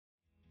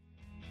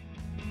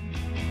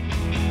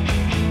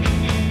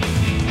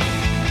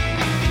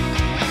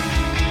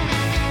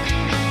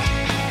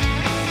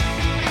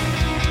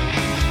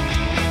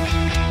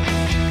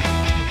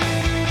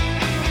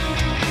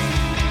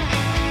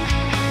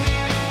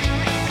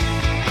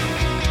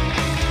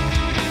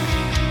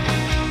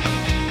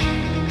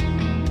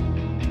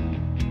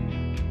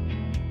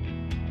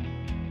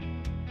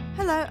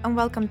and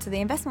welcome to the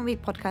Investment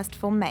Week podcast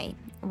for May,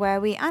 where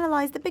we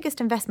analyse the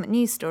biggest investment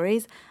news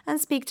stories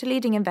and speak to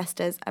leading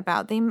investors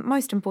about the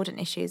most important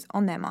issues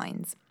on their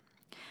minds.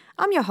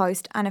 I'm your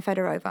host, Anna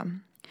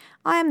Fedorova.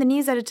 I am the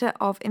news editor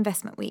of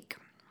Investment Week.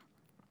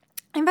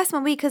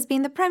 Investment Week has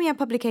been the premier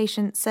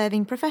publication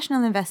serving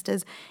professional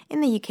investors in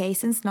the UK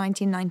since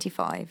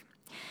 1995.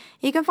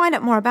 You can find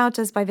out more about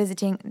us by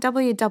visiting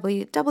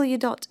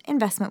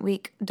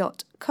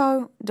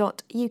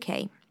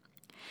www.investmentweek.co.uk.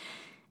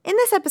 In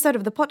this episode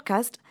of the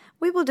podcast,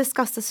 we will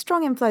discuss the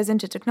strong inflows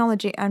into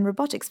technology and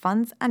robotics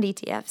funds and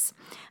ETFs,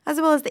 as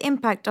well as the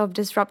impact of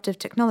disruptive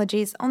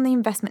technologies on the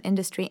investment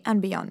industry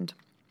and beyond.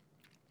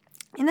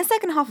 In the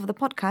second half of the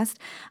podcast,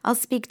 I'll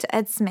speak to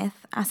Ed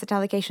Smith, asset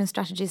allocation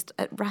strategist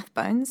at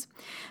Rathbones,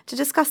 to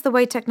discuss the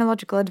way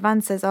technological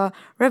advances are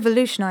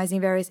revolutionising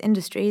various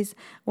industries,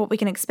 what we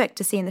can expect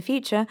to see in the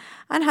future,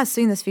 and how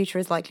soon this future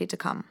is likely to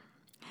come.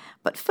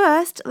 But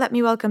first, let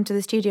me welcome to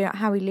the studio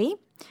Howie Lee,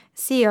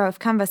 CEO of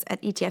Canvas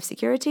at ETF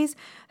Securities,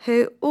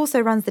 who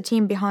also runs the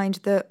team behind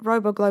the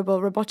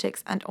RoboGlobal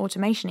Robotics and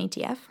Automation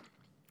ETF,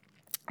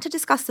 to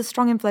discuss the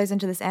strong inflows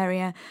into this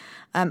area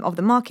of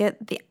the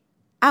market, the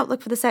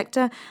outlook for the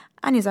sector,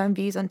 and his own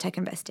views on tech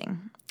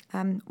investing.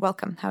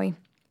 Welcome, Howie.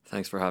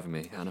 Thanks for having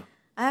me, Anna.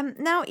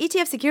 Now,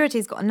 ETF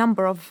Securities got a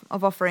number of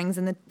offerings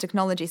in the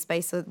technology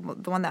space. So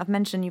the one that I've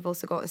mentioned, you've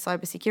also got a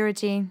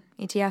cybersecurity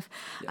ETF.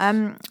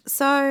 Yes.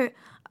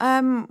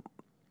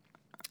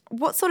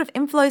 What sort of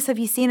inflows have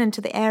you seen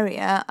into the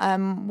area?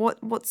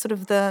 What's sort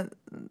of the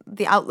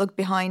outlook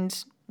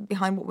behind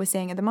what we're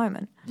seeing at the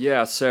moment?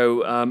 Yeah,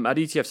 so at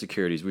ETF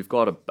Securities, we've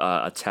got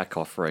a tech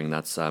offering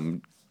that's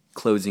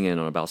closing in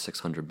on about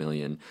 $600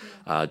 million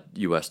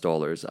US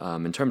dollars.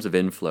 In terms of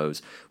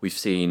inflows, we've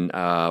seen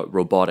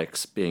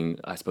robotics being,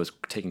 I suppose,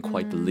 taking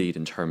quite the lead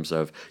in terms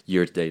of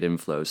year-to-date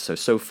inflows.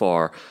 So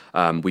far,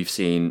 we've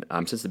seen,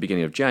 since the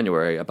beginning of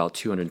January, about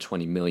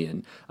 $220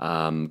 million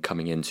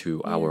coming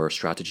into our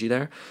strategy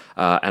there.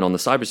 And on the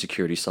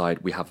cybersecurity side,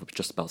 we have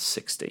just about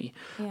 60.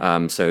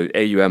 Yeah. So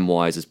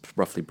AUM-wise is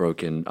roughly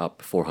broken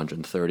up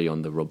 430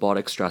 on the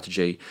robotics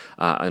strategy,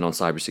 and on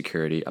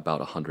cybersecurity, about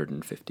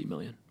 150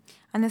 million.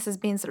 And this has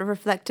been sort of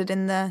reflected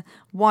in the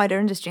wider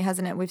industry,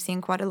 hasn't it? We've seen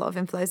quite a lot of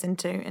inflows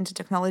into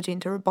technology,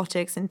 into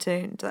robotics,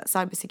 into that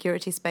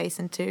cybersecurity space,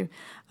 into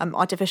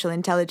artificial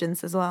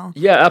intelligence as well.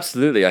 Yeah,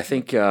 absolutely. I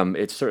think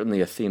it's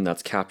certainly a theme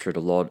that's captured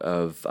a lot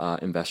of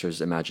investors'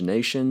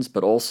 imaginations,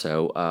 but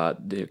also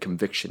the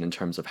conviction in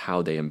terms of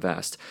how they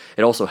invest.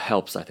 It also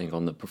helps, I think,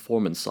 on the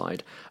performance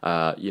side.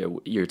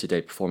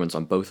 Year-to-date performance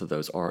on both of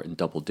those are in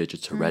double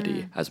digits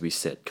already as we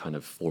sit kind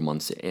of 4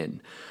 months in.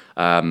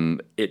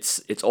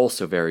 It's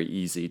also very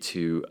easy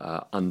to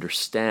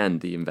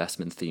understand the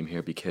investment theme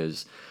here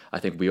because I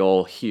think we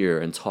all hear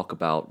and talk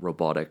about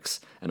robotics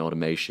and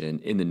automation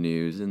in the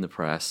news, in the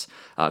press,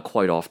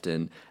 quite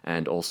often,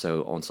 and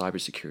also on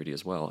cybersecurity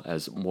as well,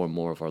 as more and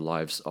more of our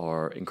lives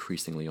are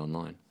increasingly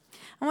online.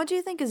 And what do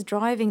you think is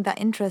driving that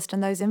interest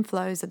and those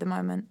inflows at the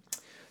moment?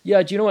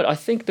 Yeah, do you know what? I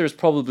think there's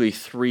probably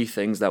three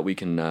things that we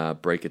can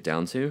break it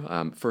down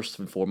to. First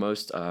and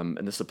foremost,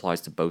 and this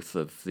applies to both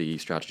of the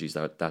strategies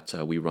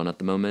that we run at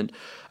the moment,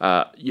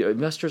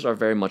 investors are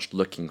very much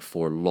looking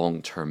for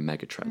long-term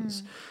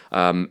megatrends.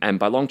 And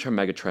by long-term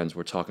megatrends,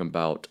 we're talking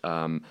about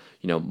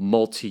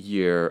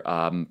multi-year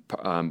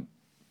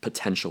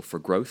potential for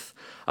growth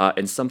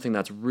and something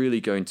that's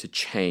really going to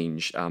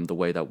change the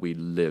way that we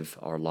live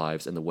our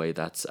lives and the way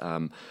that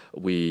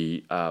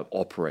we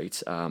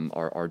operate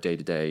our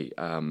day-to-day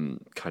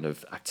kind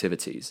of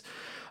activities.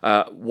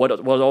 What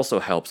also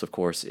helps, of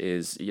course,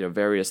 is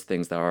various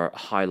things that are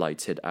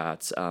highlighted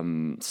at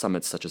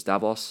summits such as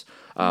Davos,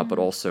 but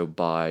also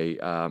by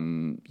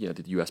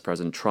the U.S.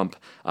 President Trump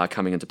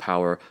coming into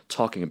power,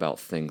 talking about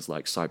things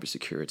like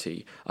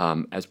cybersecurity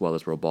as well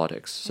as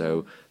robotics.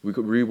 So we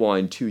could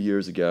rewind 2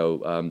 years ago.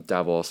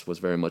 Davos was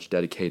very much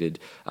dedicated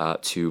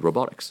to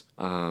robotics,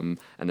 and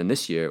then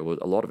this year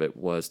a lot of it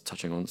was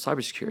touching on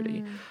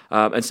cybersecurity.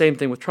 And same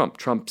thing with Trump.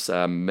 Trump's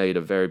made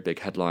a very big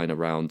headline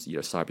around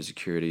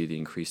cybersecurity, the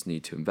increased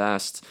need to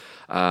invest,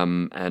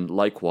 and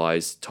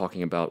likewise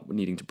talking about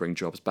needing to bring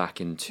jobs back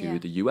into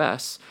the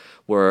U.S.,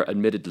 where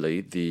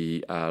admittedly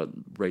the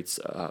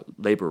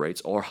labor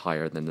rates are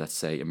higher than, let's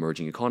say,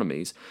 emerging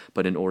economies.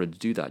 But in order to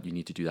do that, you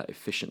need to do that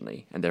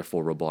efficiently, and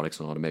therefore robotics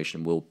and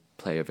automation will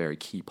play a very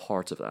key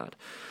part of that.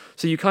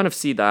 So you kind of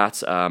see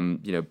that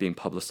being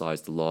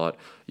publicized a lot.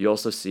 You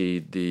also see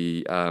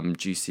the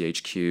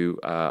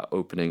GCHQ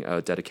opening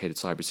a dedicated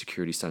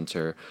cybersecurity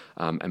center,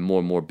 and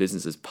more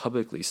businesses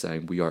publicly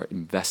saying we are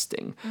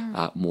investing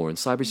more in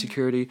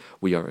cybersecurity.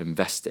 We are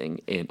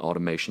investing in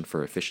automation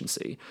for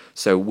efficiency.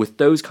 So with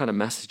those kind of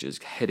messages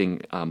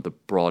hitting the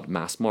broad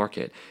mass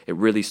market, it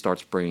really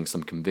starts bringing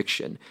some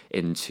conviction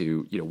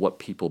into what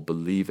people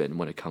believe in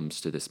when it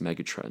comes to this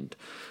megatrend.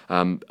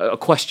 A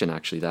question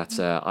actually that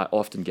I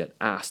often get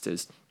asked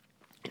is,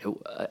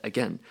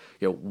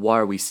 why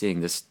are we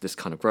seeing this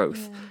kind of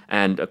growth?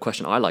 And a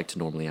question I like to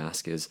normally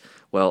ask is,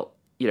 well,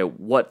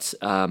 what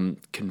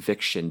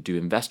conviction do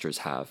investors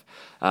have?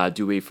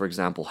 Do we, for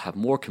example, have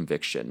more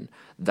conviction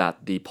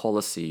that the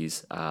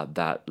policies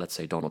that, let's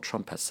say, Donald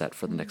Trump has set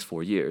for the next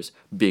 4 years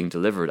being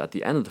delivered at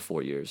the end of the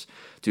 4 years?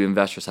 Do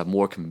investors have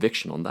more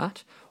conviction on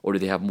that? Or do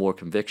they have more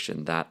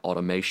conviction that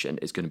automation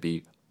is going to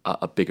be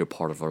a bigger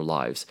part of our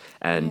lives,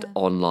 and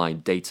online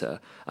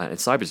data and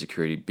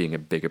cybersecurity being a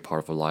bigger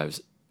part of our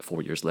lives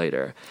 4 years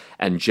later?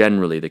 And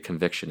generally, the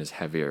conviction is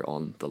heavier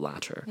on the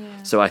latter.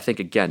 Yeah. So I think,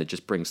 again, it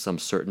just brings some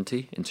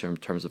certainty in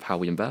terms of how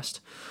we invest.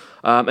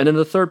 And then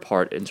the third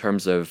part, in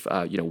terms of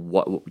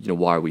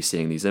why are we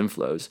seeing these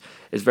inflows,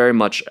 is very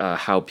much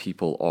how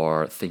people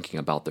are thinking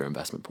about their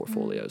investment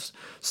portfolios.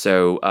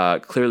 So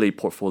clearly,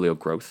 portfolio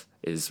growth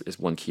is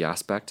one key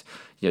aspect.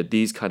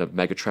 These kind of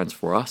mega trends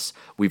for us,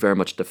 we very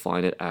much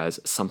define it as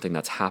something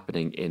that's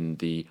happening in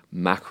the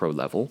macro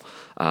level,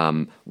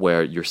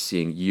 where you're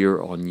seeing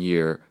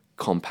year-on-year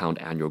compound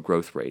annual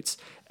growth rates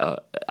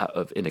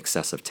of in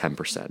excess of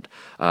 10%.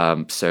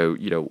 So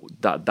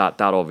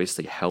that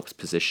obviously helps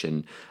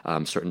position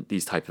certain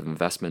these type of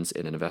investments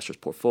in an investor's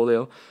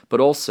portfolio. But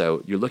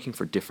also, you're looking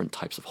for different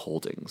types of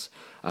holdings.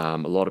 A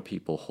lot of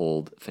people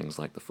hold things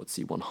like the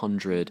FTSE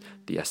 100,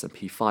 the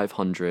S&P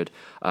 500,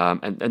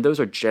 and those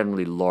are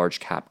generally large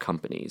cap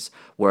companies.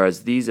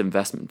 Whereas these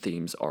investment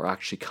themes are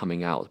actually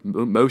coming out.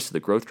 Most of the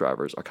growth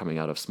drivers are coming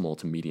out of small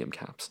to medium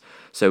caps.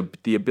 So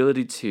the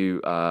ability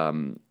to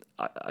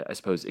I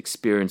suppose,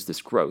 experience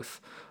this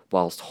growth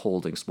whilst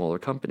holding smaller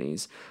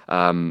companies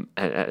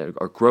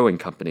or growing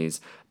companies,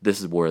 this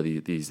is where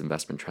these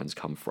investment trends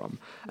come from.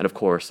 And of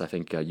course, I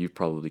think you've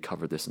probably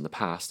covered this in the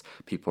past.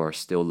 People are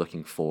still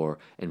looking for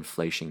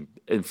inflation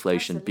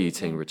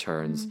beating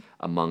returns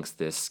amongst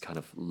this kind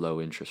of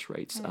low interest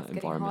rates environment.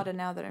 It's getting harder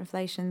now that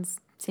inflation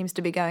seems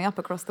to be going up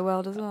across the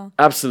world as well.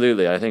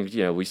 Absolutely. I think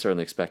we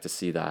certainly expect to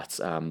see that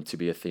to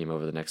be a theme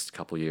over the next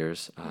couple of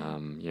years.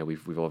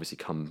 We've obviously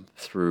come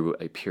through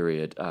a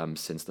period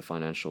since the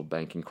financial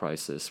banking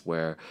crisis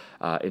where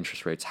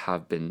interest rates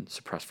have been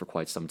suppressed for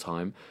quite some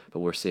time, but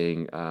we're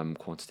seeing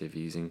quantitative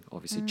easing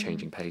obviously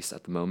changing pace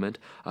at the moment.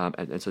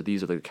 And so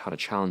these are the kind of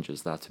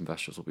challenges that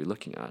investors will be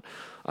looking at.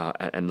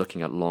 And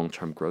looking at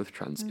long-term growth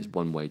trends is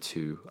one way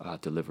to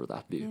deliver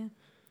that view.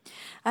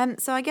 Yeah.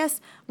 So I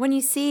guess when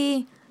you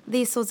see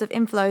these sorts of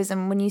inflows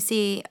and when you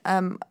see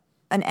an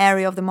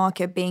area of the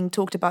market being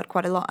talked about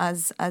quite a lot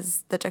as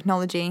the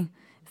technology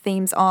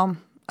themes are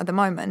at the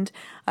moment,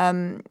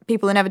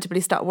 people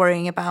inevitably start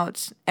worrying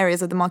about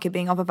areas of the market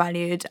being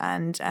overvalued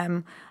and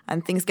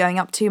things going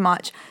up too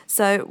much.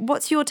 So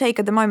what's your take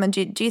at the moment?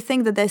 Do you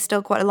think that there's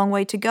still quite a long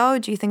way to go?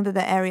 Do you think that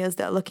there are areas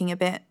that are looking a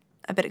bit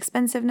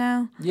expensive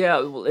now?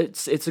 Yeah, well,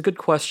 it's a good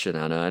question,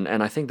 Anna,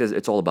 and I think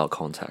it's all about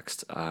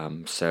context.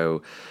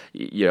 So,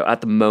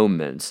 at the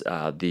moment,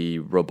 the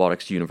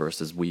robotics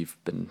universe, as we've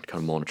been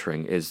kind of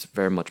monitoring, is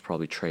very much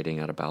probably trading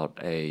at about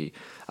a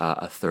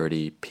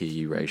 30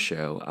 PE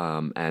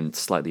ratio, and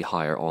slightly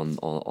higher on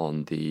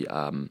the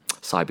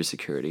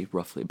cybersecurity,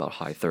 roughly about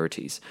high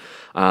 30s.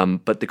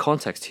 But the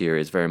context here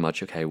is very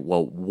much, okay,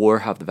 well, where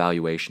have the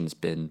valuations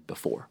been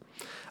before?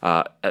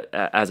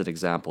 As an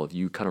example, if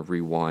you kind of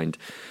rewind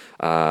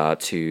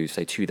to,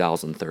 say,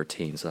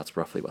 2013, so that's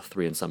roughly about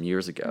 3 and some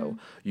years ago,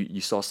 you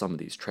saw some of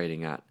these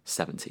trading at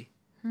 70.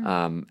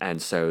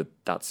 And so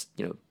that's,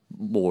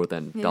 more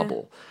than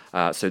double.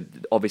 So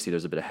obviously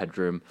there's a bit of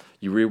headroom.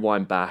 You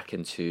rewind back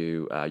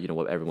into,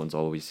 what everyone's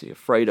always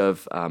afraid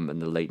of in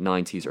the late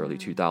 90s, early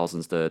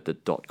 2000s, the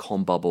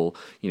dot-com bubble.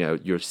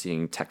 You're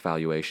seeing tech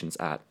valuations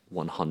at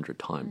 100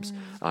 times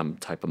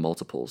type of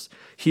multiples.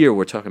 Here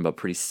we're talking about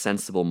pretty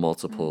sensible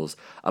multiples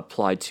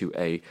applied to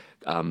a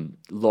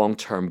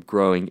long-term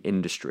growing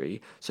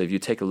industry. So if you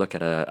take a look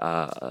at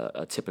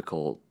a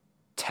typical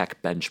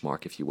tech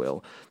benchmark, if you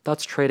will,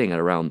 that's trading at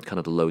around kind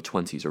of the low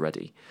 20s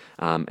already.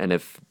 And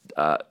if,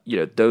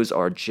 those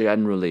are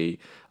generally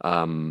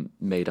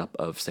made up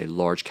of, say,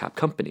 large cap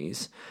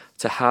companies,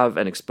 to have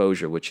an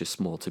exposure which is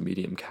small to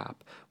medium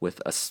cap with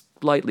a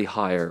slightly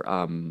higher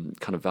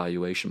kind of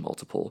valuation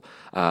multiple,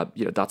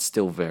 that's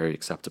still very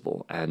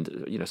acceptable.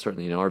 And,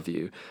 certainly in our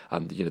view,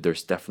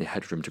 there's definitely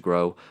headroom to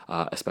grow,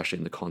 especially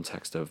in the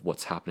context of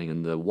what's happening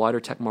in the wider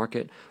tech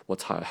market,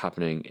 what's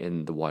happening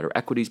in the wider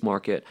equities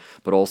market,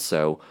 but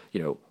also,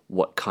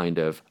 what kind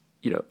of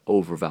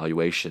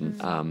overvaluation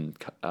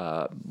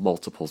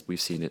multiples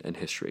we've seen in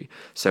history.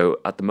 So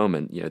at the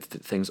moment,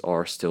 things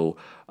are still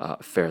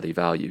fairly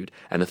valued.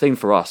 And the thing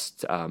for us,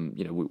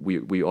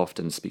 we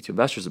often speak to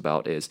investors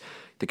about is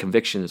the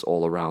conviction is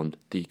all around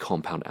the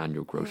compound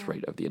annual growth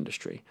rate of the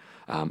industry.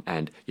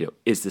 And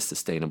is this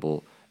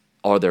sustainable?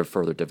 Are there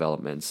further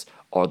developments?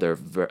 Are there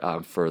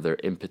further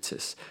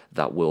impetus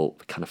that will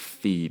kind of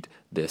feed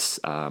this,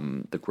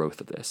 the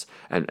growth of this?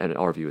 And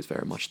our view is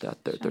very much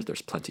that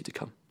there's plenty to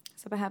come.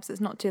 So perhaps it's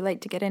not too late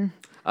to get in.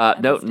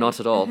 No, not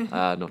at all.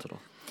 Not at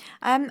all.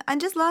 And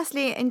just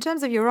lastly, in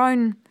terms of your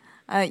own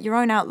your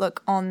own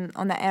outlook on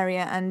that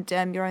area and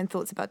your own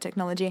thoughts about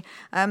technology.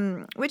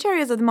 Which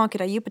areas of the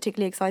market are you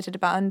particularly excited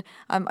about? And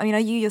I mean, are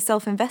you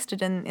yourself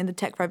invested in the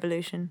tech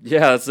revolution?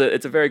 Yeah,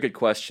 it's a very good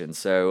question.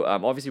 So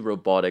obviously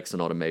robotics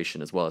and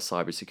automation as well as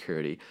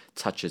cybersecurity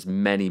touches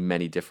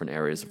many different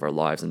areas of our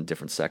lives in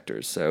different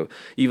sectors. So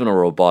even on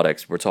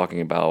robotics, we're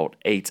talking about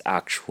 8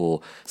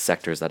 actual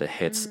sectors that it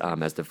hits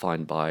as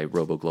defined by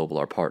RoboGlobal,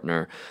 our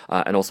partner,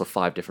 and also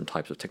 5 different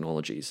types of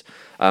technologies.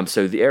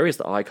 So the areas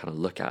that I kind of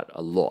look at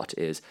a lot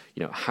is,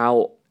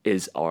 how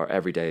is our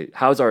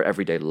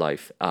everyday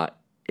life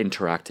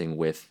interacting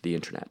with the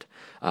internet?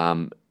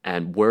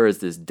 And where is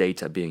this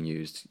data being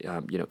used?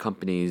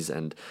 Companies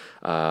and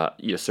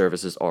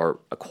services are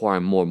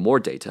acquiring more and more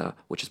data,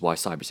 which is why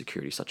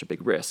cybersecurity is such a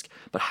big risk.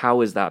 But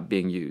how is that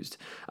being used?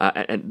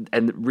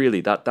 And really,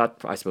 that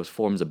I suppose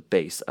forms a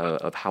base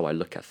of how I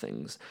look at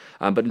things.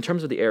 But in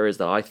terms of the areas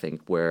that I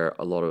think where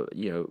a lot of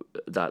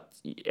that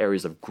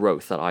areas of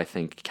growth that I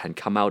think can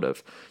come out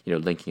of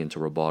linking into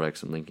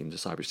robotics and linking into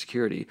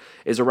cybersecurity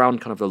is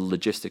around kind of the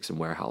logistics and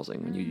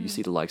warehousing. You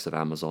see the likes of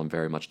Amazon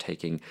very much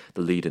taking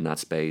the lead in that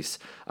space.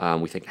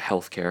 We think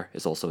healthcare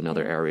is also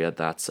another area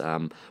that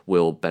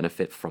will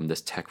benefit from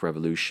this tech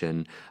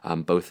revolution,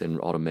 both in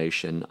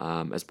automation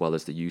as well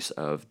as the use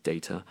of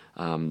data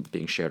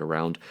being shared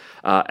around.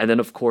 And then,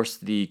 of course,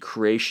 the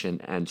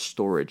creation and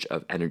storage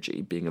of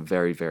energy being a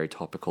very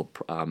topical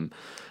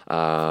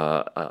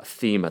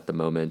theme at the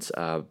moment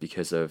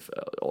because of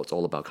it's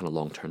all about kind of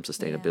long-term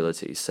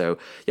sustainability. Yeah. So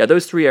yeah,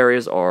 those 3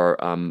 areas are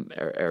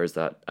areas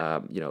that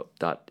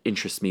that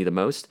interest me the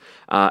most.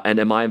 And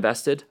am I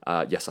invested?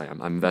 Yes, I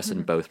am. I'm invested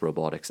in both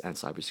robotics and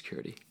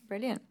cybersecurity.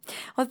 Brilliant.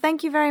 Well,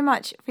 thank you very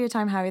much for your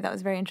time, Harry. That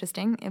was very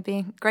interesting. It'd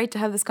be great to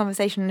have this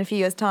conversation in a few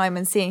years' time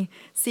and see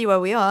where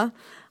we are.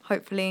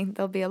 Hopefully,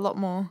 there'll be a lot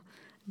more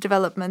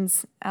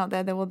developments out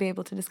there that we'll be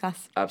able to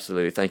discuss.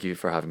 Absolutely. Thank you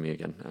for having me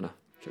again, Anna.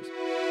 Cheers.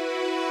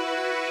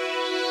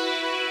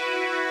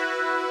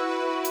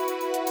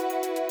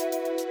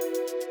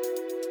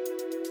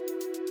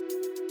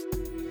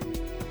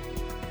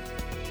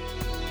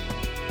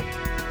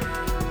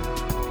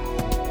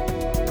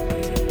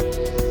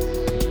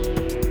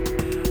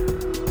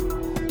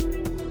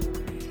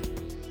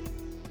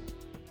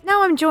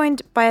 I'm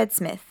joined by Ed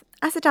Smith,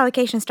 asset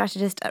allocation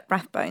strategist at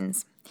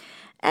Rathbones.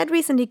 Ed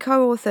recently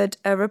co-authored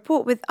a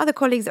report with other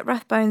colleagues at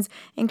Rathbones,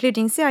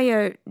 including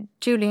CIO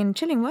Julian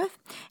Chillingworth,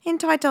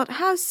 entitled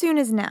How Soon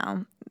Is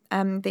Now?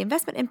 The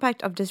Investment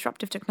Impact of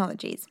Disruptive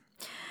Technologies,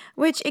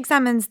 which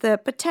examines the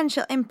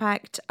potential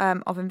impact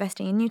of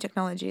investing in new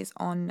technologies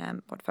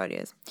on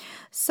portfolios.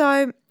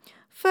 So,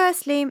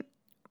 firstly,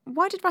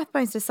 why did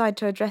Rathbones decide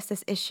to address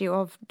this issue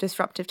of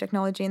disruptive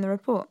technology in the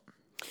report?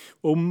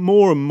 Well,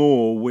 more and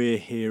more we're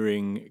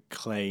hearing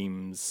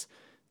claims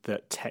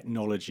that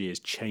technology is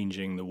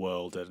changing the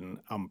world at an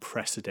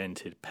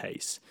unprecedented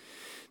pace.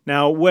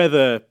 Now,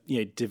 whether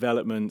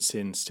developments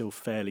in still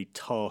fairly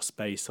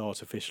task-based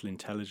artificial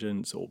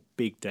intelligence or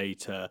big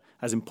data,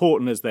 as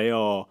important as they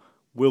are,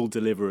 will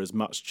deliver as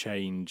much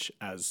change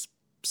as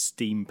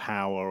steam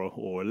power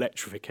or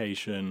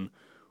electrification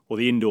or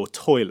the indoor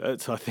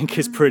toilet, I think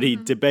is pretty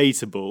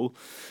debatable.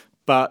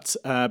 But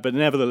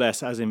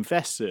nevertheless, as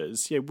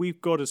investors,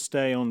 we've got to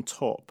stay on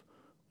top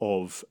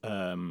of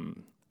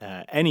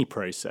any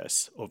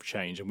process of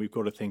change, and we've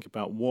got to think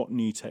about what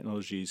new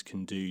technologies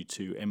can do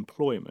to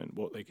employment,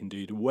 what they can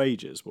do to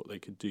wages, what they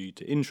could do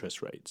to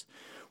interest rates,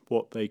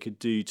 what they could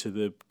do to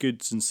the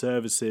goods and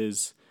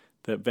services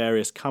that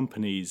various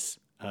companies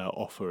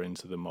offer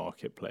into the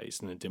marketplace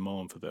and the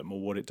demand for them, or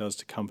what it does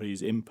to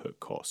companies' input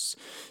costs.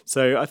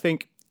 So I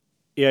think,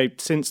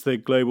 since the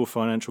global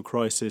financial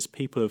crisis,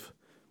 people have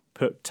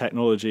put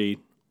technology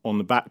on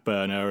the back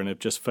burner and have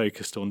just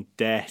focused on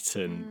debt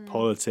and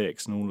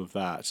politics and all of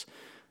that.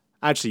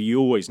 Actually, you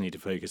always need to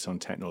focus on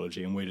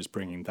technology, and we're just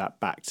bringing that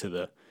back to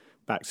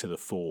the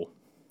fore.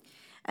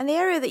 And the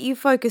area that you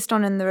focused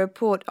on in the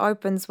report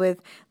opens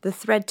with the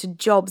threat to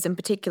jobs, in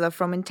particular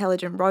from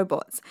intelligent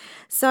robots.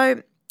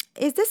 So,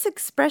 is this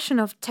expression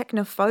of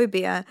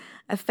technophobia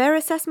a fair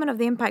assessment of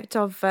the impact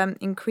of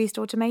increased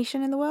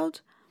automation in the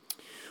world?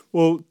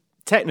 Well,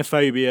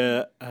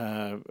 technophobia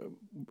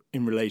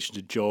in relation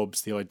to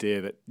jobs, the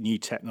idea that new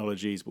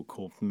technologies will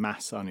cause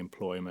mass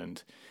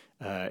unemployment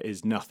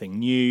is nothing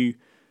new.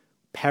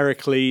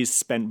 Pericles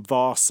spent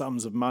vast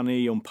sums of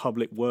money on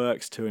public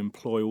works to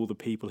employ all the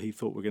people he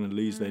thought were going to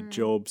lose their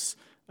jobs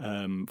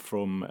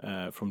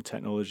from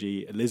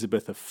technology.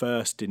 Elizabeth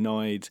I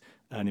denied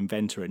an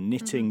inventor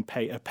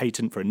a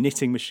patent for a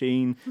knitting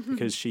machine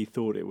because she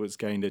thought it was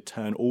going to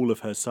turn all of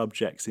her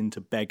subjects into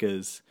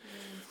beggars.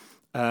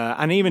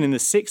 And even in the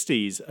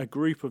 60s, a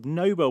group of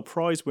Nobel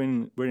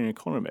Prize-winning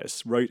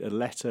economists wrote a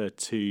letter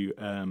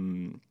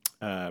to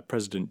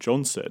President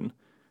Johnson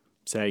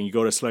saying, you've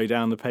got to slow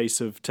down the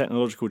pace of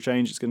technological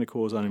change, it's going to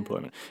cause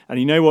unemployment. And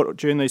you know what?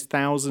 During those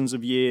thousands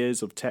of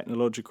years of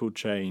technological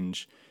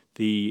change,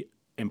 the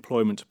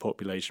employment to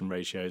population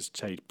ratio has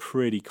stayed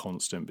pretty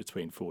constant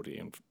between 40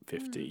 and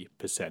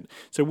 50%.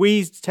 So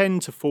we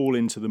tend to fall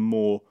into the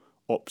more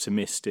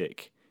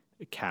optimistic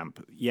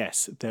camp.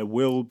 Yes, there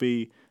will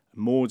be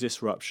more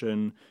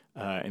disruption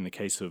in the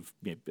case of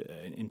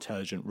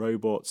intelligent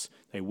robots.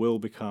 They will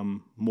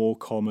become more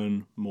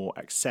common, more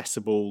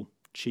accessible,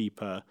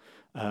 cheaper,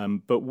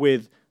 but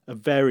with a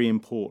very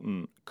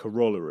important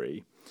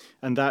corollary,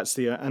 and that's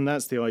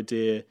the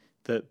idea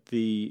that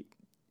the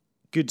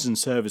goods and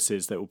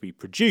services that will be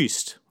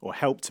produced or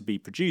help to be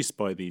produced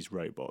by these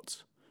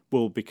robots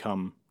will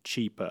become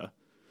cheaper,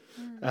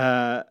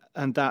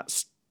 and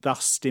that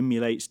thus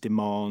stimulates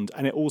demand,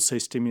 and it also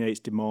stimulates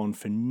demand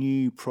for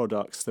new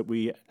products that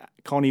we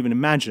can't even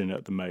imagine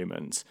at the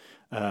moment,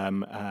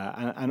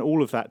 and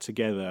all of that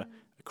together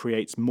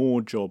creates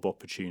more job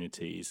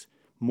opportunities,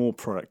 more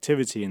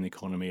productivity in the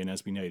economy, and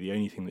as we know, the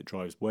only thing that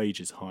drives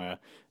wages higher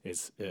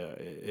is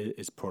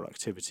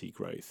productivity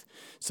growth.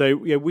 So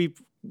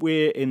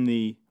we're in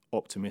the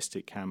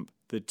optimistic camp.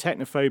 The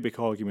technophobic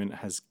argument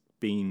has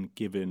been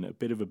given a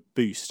bit of a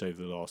boost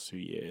over the last few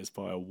years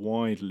by a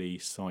widely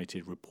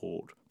cited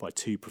report by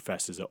two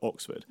professors at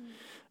Oxford,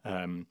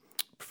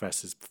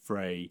 Professors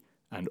Frey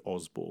and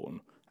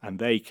Osborne, and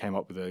they came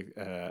up with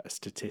a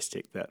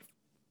statistic that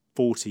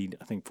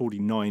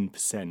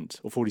 49%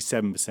 or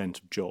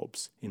 47% of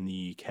jobs in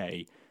the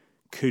UK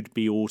could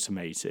be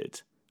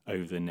automated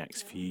over the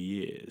next few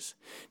years.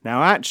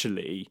 Now,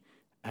 actually,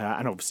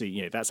 and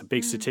obviously, that's a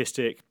big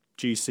statistic,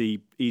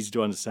 juicy, easy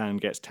to understand,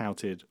 gets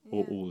touted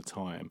all the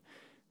time.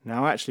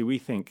 Now, actually, we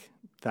think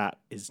that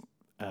is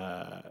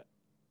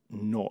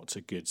not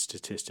a good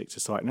statistic to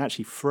cite. And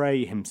actually,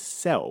 Frey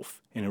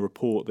himself, in a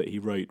report that he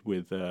wrote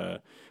with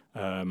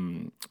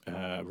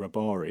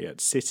Rabari at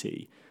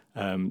City,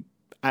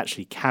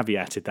 actually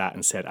caveated that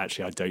and said,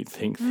 actually, I don't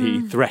think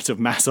the threat of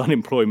mass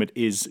unemployment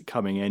is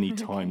coming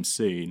anytime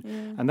soon.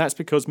 Yeah. And that's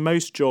because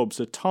most jobs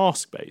are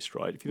task-based,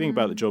 right? If you think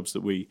about the jobs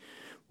that we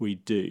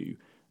do,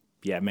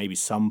 maybe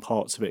some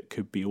parts of it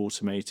could be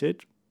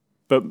automated,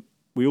 but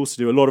we also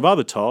do a lot of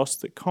other tasks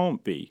that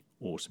can't be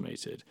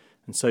automated.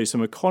 And so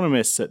some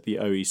economists at the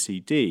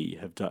OECD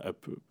have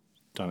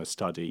done a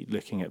study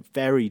looking at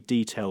very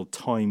detailed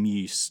time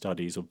use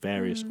studies of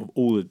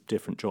all the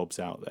different jobs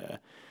out there.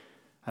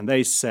 And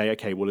they say,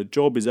 okay, well, a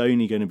job is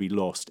only going to be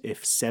lost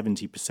if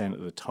 70%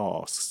 of the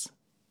tasks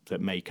that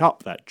make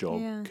up that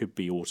job could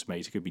be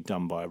automated, could be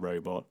done by a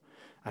robot.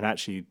 And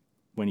actually,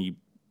 when you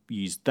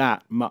use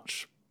that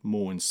much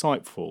more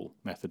insightful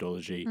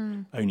methodology,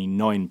 only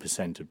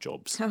 9% of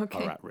jobs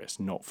are at risk,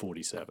 not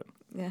 47.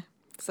 Yeah,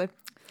 so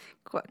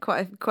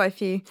quite a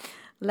few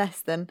less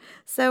than.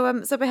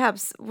 So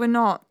perhaps we're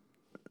not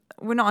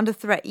under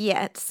threat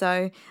yet.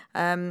 So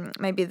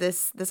maybe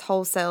this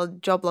wholesale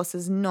job loss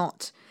is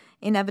not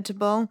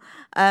inevitable.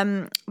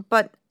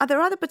 But are there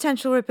other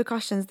potential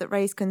repercussions that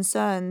raise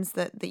concerns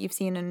that you've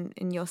seen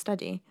in your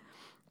study?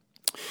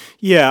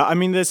 Yeah, I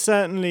mean, there's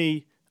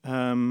certainly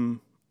some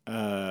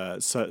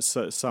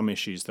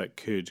issues that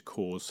could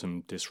cause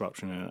some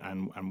disruption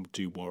and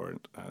do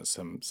warrant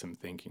some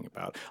thinking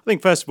about. I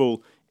think, first of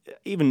all,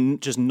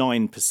 even just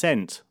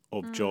 9%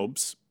 of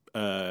jobs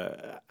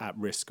at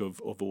risk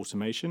of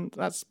automation,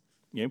 that's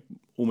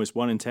almost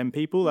 1 in 10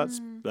 people.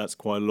 That's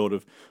quite a lot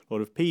of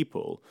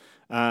people,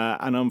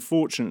 and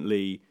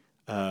unfortunately,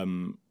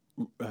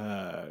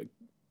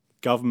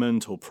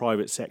 government or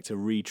private sector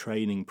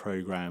retraining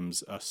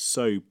programs are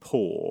so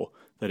poor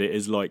that it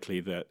is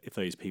likely that if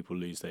those people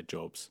lose their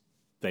jobs,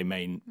 they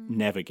may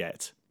never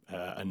get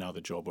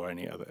another job or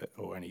any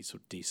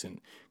sort of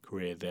decent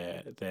career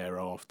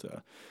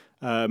thereafter.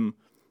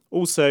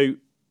 Also,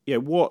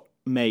 what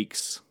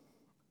makes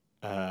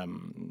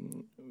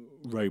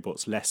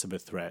robots less of a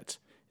threat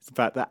is the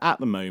fact that at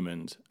the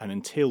moment, and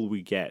until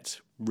we get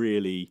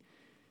really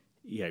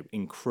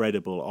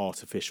incredible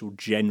artificial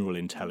general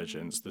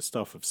intelligence, the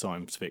stuff of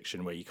science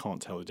fiction where you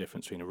can't tell the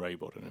difference between a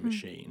robot and a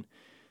machine,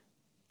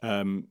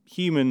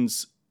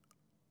 humans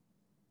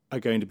are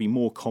going to be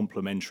more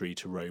complementary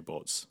to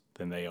robots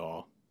than they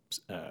are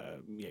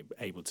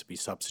able to be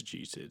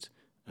substituted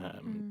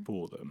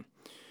for them.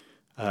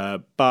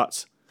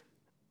 But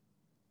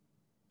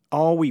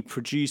are we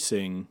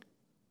producing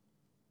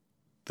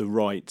the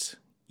right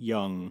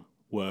young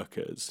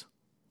workers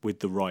with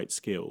the right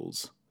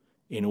skills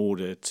in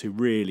order to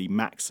really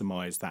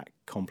maximise that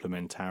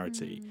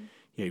complementarity?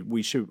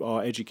 We should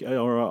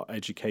our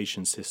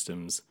education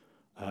systems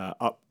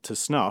up to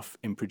snuff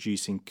in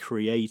producing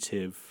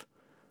creative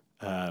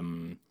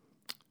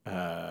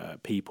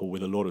people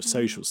with a lot of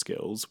social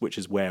skills, which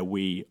is where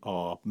we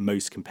are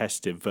most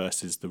competitive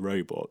versus the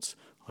robots.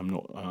 I'm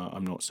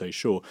not so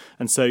sure,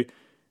 and so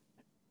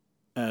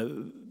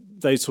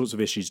those sorts of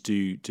issues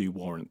do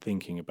warrant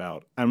thinking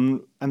about.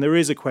 And there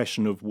is a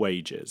question of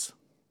wages.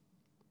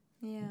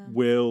 Yeah.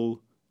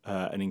 Will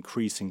an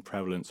increasing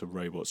prevalence of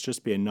robots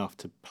just be enough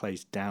to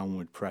place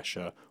downward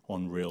pressure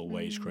on real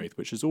wage growth,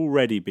 which has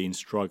already been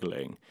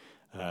struggling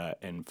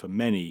for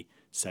many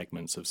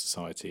segments of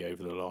society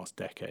over the last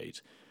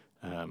decade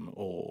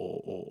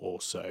or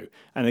so?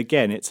 And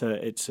again,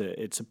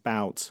 it's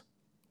about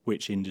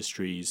which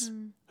industries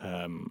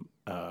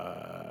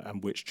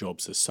and which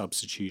jobs are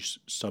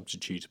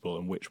substitutable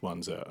and which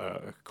ones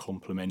are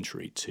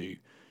complementary to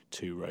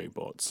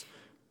robots.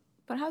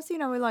 But how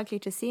soon are we likely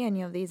to see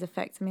any of these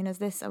effects? I mean,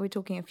 are we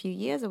talking a few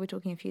years? Are we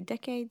talking a few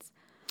decades?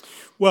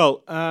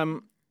 Well,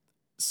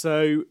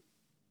 so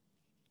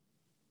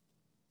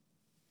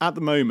at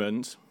the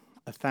moment,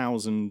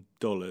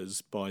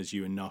 $1,000 buys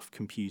you enough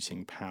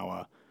computing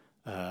power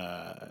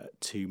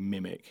to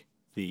mimic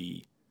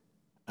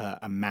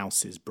a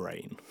mouse's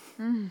brain.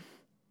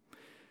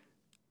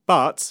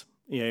 But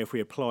if we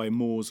apply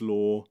Moore's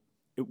law,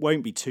 it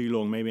won't be too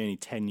long, maybe only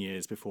 10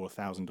 years before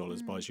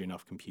 $1,000 buys you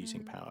enough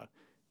computing power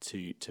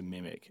to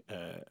mimic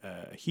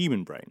a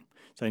human brain.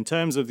 So in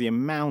terms of the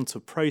amount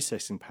of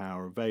processing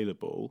power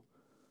available,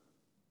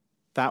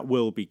 that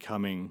will be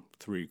coming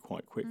through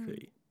quite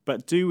quickly.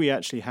 But do we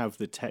actually have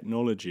the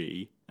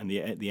technology and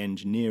the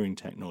engineering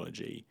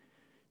technology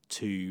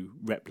to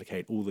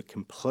replicate all the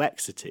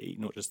complexity,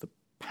 not just the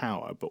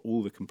power, but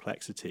all the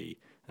complexity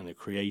and the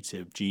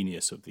creative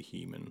genius of the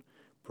human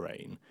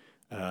brain?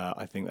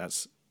 I think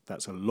that's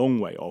a long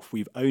way off.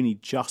 We've only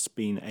just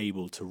been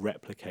able to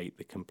replicate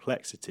the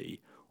complexity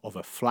of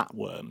a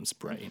flatworm's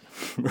brain,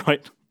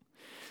 right?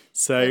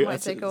 So it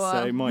might take a while.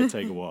 So it might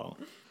take a while.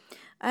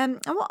 And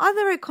what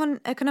other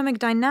economic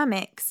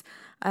dynamics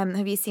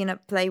have you seen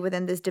at play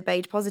within this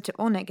debate, positive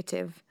or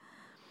negative?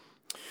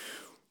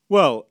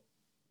 Well,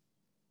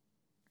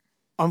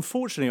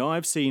 unfortunately,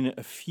 I've seen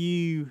a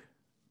few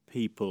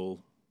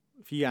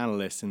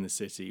analysts in the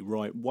city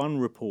write one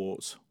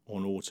report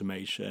on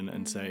automation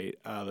and say,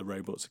 the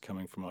robots are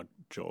coming from our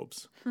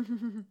jobs.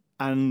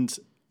 And,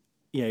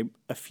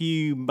 a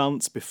few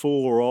months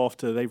before or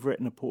after, they've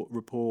written a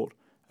report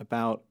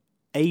about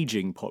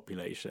aging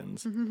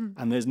populations,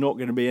 and there's not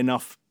going to be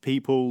enough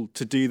people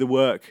to do the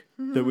work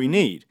that we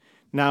need.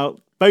 Now,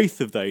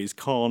 both of those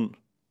can't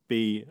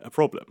be a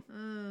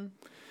problem.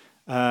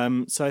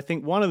 So I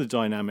think one of the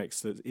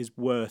dynamics that is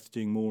worth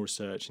doing more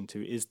research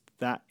into is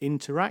that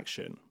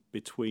interaction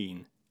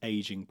between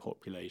aging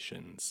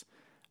populations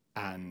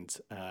and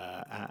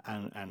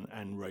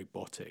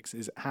robotics.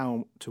 Is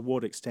to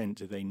what extent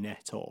do they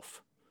net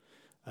off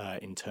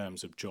in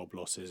terms of job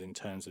losses, in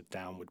terms of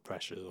downward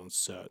pressures on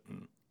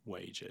certain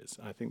wages?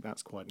 I think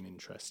that's quite an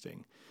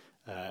interesting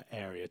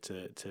area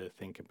to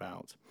think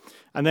about.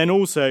 And then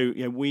also,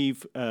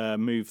 we've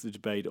moved the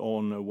debate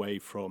away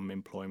from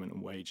employment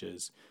and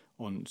wages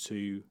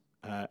onto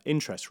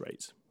interest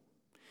rates.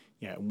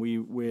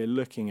 We're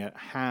looking at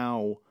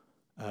how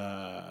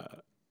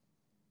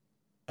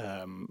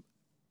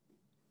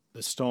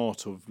the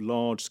start of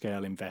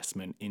large-scale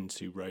investment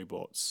into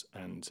robots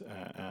and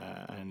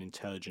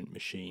intelligent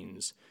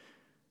machines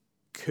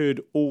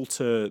could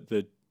alter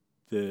the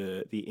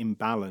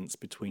imbalance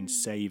between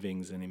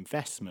savings and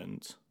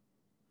investment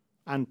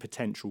and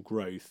potential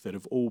growth that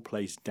have all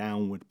placed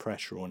downward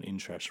pressure on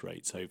interest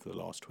rates over the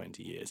last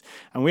 20 years.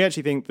 And we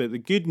actually think that the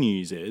good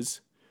news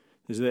is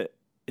that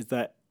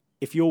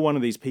if you're one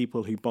of these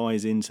people who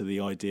buys into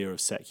the idea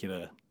of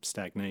secular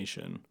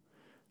stagnation,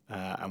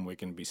 and we're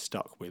going to be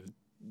stuck with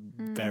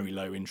very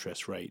low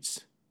interest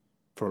rates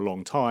for a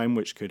long time,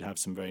 which could have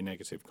some very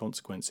negative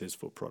consequences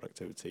for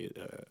productivity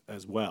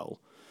as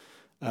well.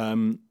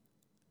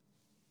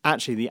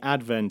 Actually, the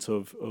advent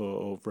of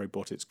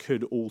robotics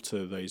could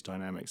alter those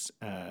dynamics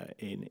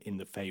in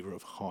the favour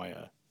of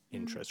higher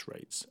interest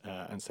rates,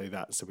 and so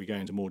we go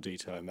into more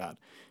detail in that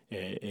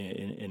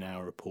in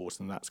our report,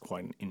 and that's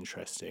quite an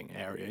interesting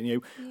area.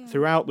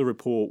 Throughout the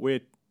report,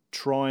 we're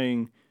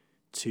trying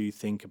to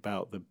think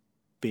about the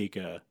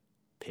bigger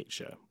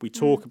picture. We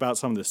talk about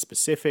some of the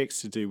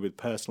specifics to do with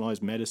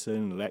personalised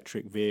medicine,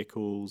 electric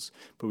vehicles,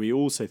 but we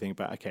also think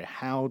about,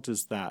 how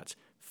does that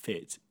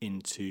fit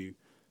into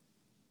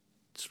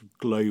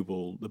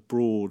the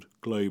broad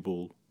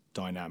global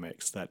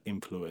dynamics that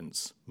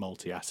influence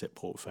multi-asset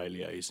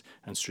portfolios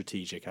and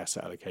strategic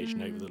asset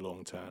allocation over the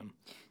long term.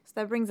 So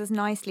that brings us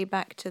nicely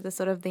back to the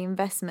sort of the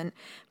investment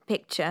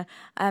picture.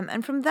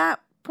 And from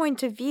that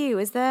point of view,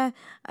 are there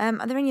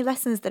any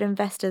lessons that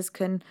investors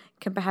can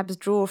perhaps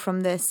draw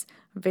from this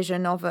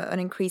vision of an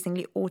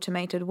increasingly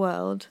automated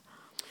world?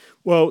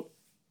 Well,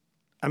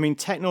 I mean,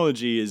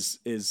 technology is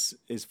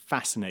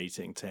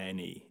fascinating to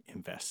any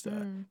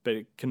investor, but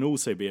it can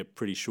also be a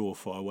pretty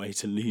surefire way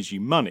to lose you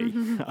money.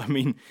 I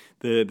mean,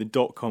 the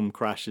dot-com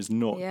crash is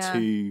not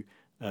too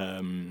far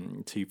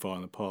in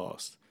the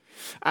past.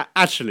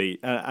 Actually,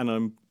 and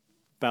I'm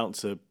about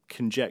to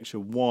conjecture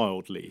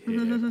wildly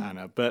here,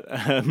 Anna, but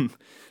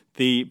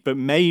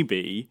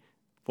maybe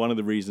one of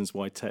the reasons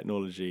why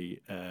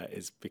technology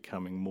is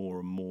becoming more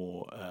and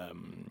more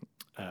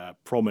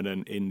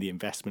prominent in the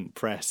investment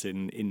press,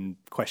 in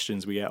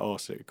questions we get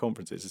asked at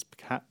conferences, is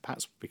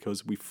perhaps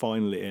because we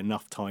finally,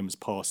 enough time has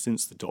passed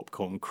since the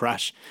dot-com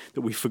crash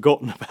that we've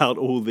forgotten about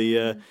all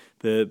the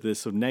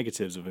sort of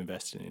negatives of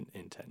investing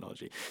in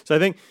technology. So I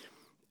think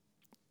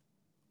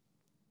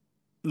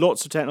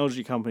lots of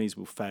technology companies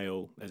will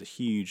fail. There's a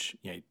huge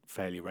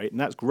failure rate, and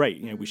that's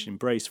great. We should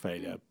embrace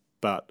failure,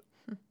 but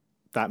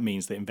that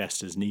means that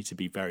investors need to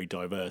be very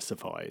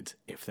diversified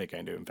if they're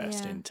going to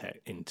invest in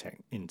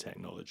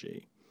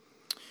technology.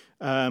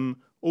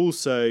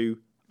 Also,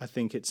 I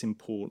think it's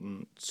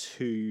important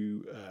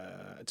to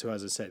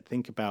as I said,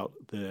 think about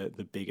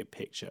the bigger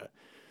picture.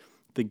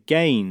 The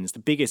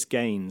biggest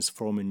gains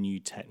from a new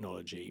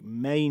technology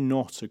may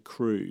not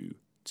accrue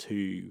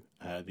to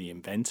the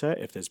inventor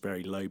if there's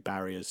very low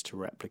barriers to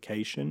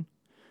replication.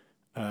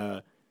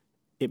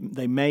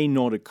 They may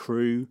not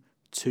accrue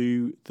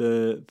to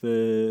the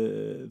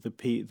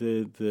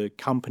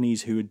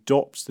companies who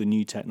adopt the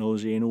new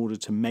technology in order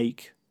to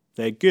make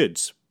their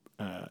goods.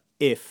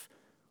 If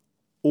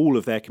all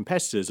of their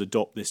competitors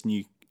adopt this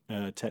new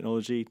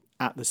technology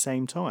at the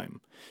same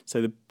time.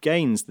 So the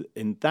gains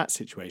in that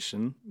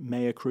situation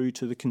may accrue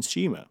to the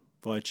consumer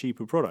via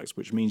cheaper products,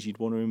 which means you'd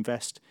want to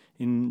invest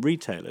in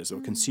retailers or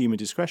consumer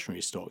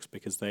discretionary stocks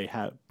because the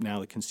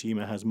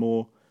consumer has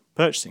more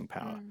purchasing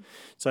power.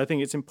 So I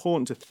think it's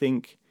important to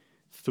think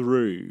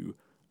through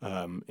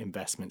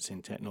investments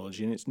in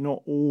technology, and it's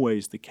not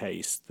always the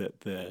case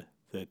that the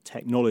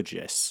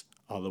technologists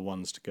are the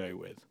ones to go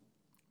with.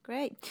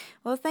 Great.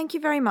 Well, thank you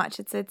very much.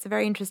 It's a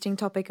very interesting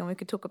topic, and we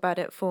could talk about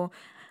it for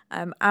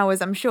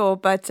hours, I'm sure.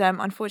 But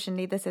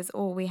unfortunately, this is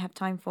all we have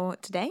time for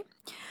today.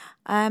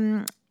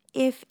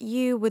 If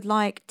you would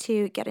like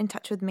to get in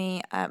touch with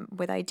me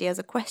with ideas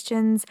or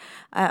questions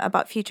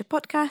about future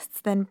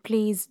podcasts, then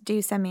please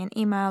do send me an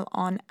email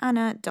on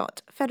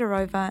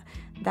anna.fedorova,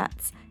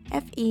 that's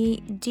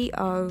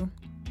FEDOROVA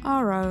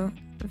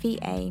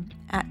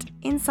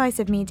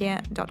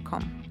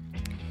 @incisivemedia.com.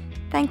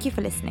 Thank you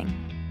for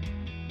listening.